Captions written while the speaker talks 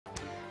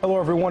Hello,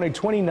 everyone. A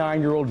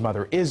 29-year-old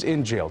mother is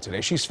in jail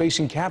today. She's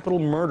facing capital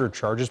murder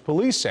charges.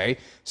 Police say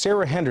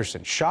Sarah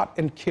Henderson shot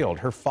and killed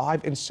her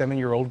 5- and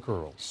 7-year-old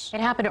girls. It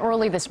happened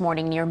early this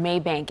morning near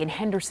Maybank in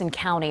Henderson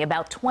County,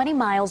 about 20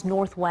 miles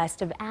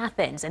northwest of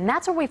Athens. And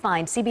that's where we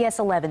find CBS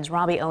 11's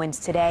Robbie Owens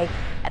today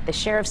at the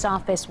sheriff's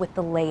office with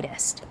the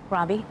latest.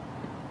 Robbie?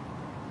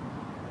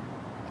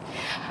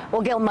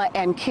 Well, Gilma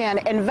and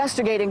Ken,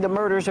 investigating the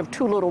murders of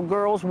 2 little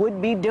girls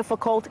would be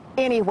difficult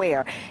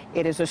anywhere.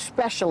 It is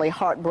especially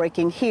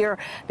heartbreaking here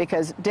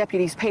because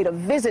deputies paid a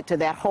visit to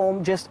that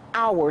home just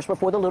hours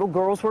before the little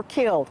girls were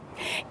killed.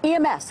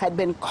 EMS had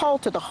been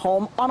called to the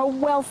home on a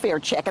welfare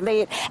check, and they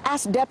had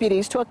asked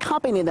deputies to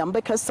accompany them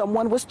because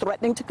someone was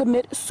threatening to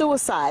commit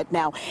suicide.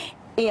 Now,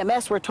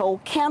 EMS were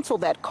told cancel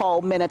that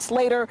call minutes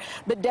later.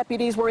 The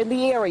deputies were in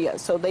the area,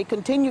 so they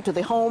continued to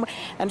the home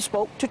and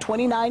spoke to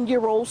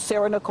 29-year-old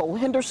Sarah Nicole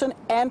Henderson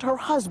and her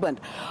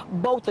husband.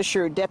 Both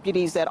assured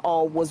deputies that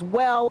all was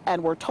well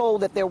and were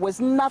told that there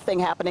was nothing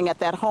happening at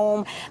that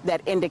home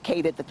that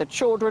indicated that the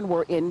children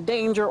were in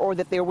danger or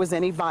that there was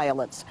any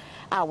violence.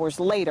 Hours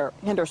later,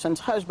 Henderson's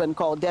husband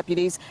called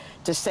deputies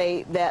to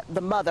say that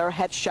the mother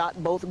had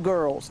shot both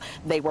girls.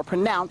 They were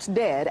pronounced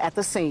dead at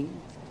the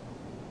scene.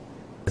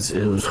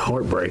 It was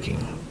heartbreaking.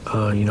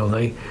 You know,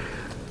 they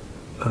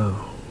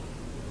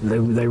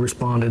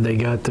responded. They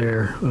got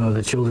there.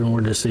 The children were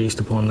deceased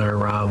upon their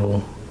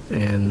arrival,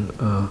 and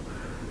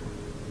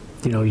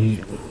you know,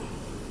 you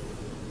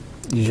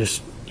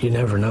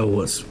never know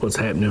what's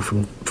happening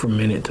from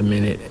minute to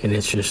minute, and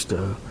it's just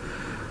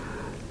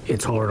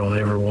it's hard on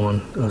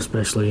everyone,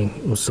 especially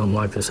when something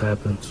like this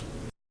happens.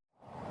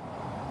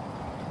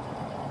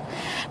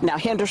 Now,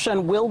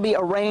 Henderson will be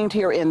arraigned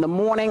here in the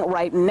morning.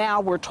 Right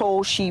now, we're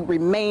told she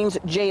remains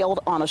jailed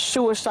on a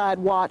suicide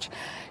watch.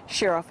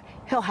 Sheriff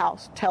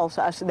Hillhouse tells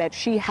us that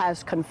she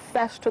has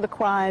confessed to the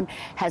crime,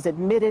 has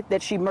admitted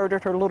that she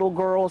murdered her little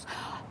girls,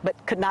 but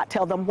could not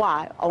tell them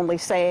why, only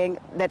saying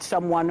that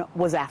someone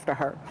was after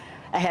her.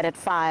 Ahead at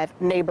 5,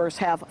 neighbors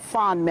have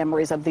fond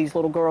memories of these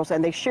little girls,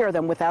 and they share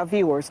them with our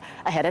viewers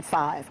ahead at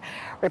 5.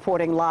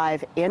 Reporting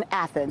live in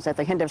Athens at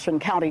the Henderson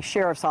County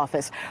Sheriff's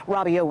Office,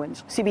 Robbie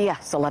Owens,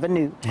 CBS 11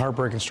 News.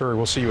 Heartbreaking story.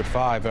 We'll see you at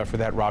 5 for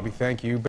that, Robbie. Thank you.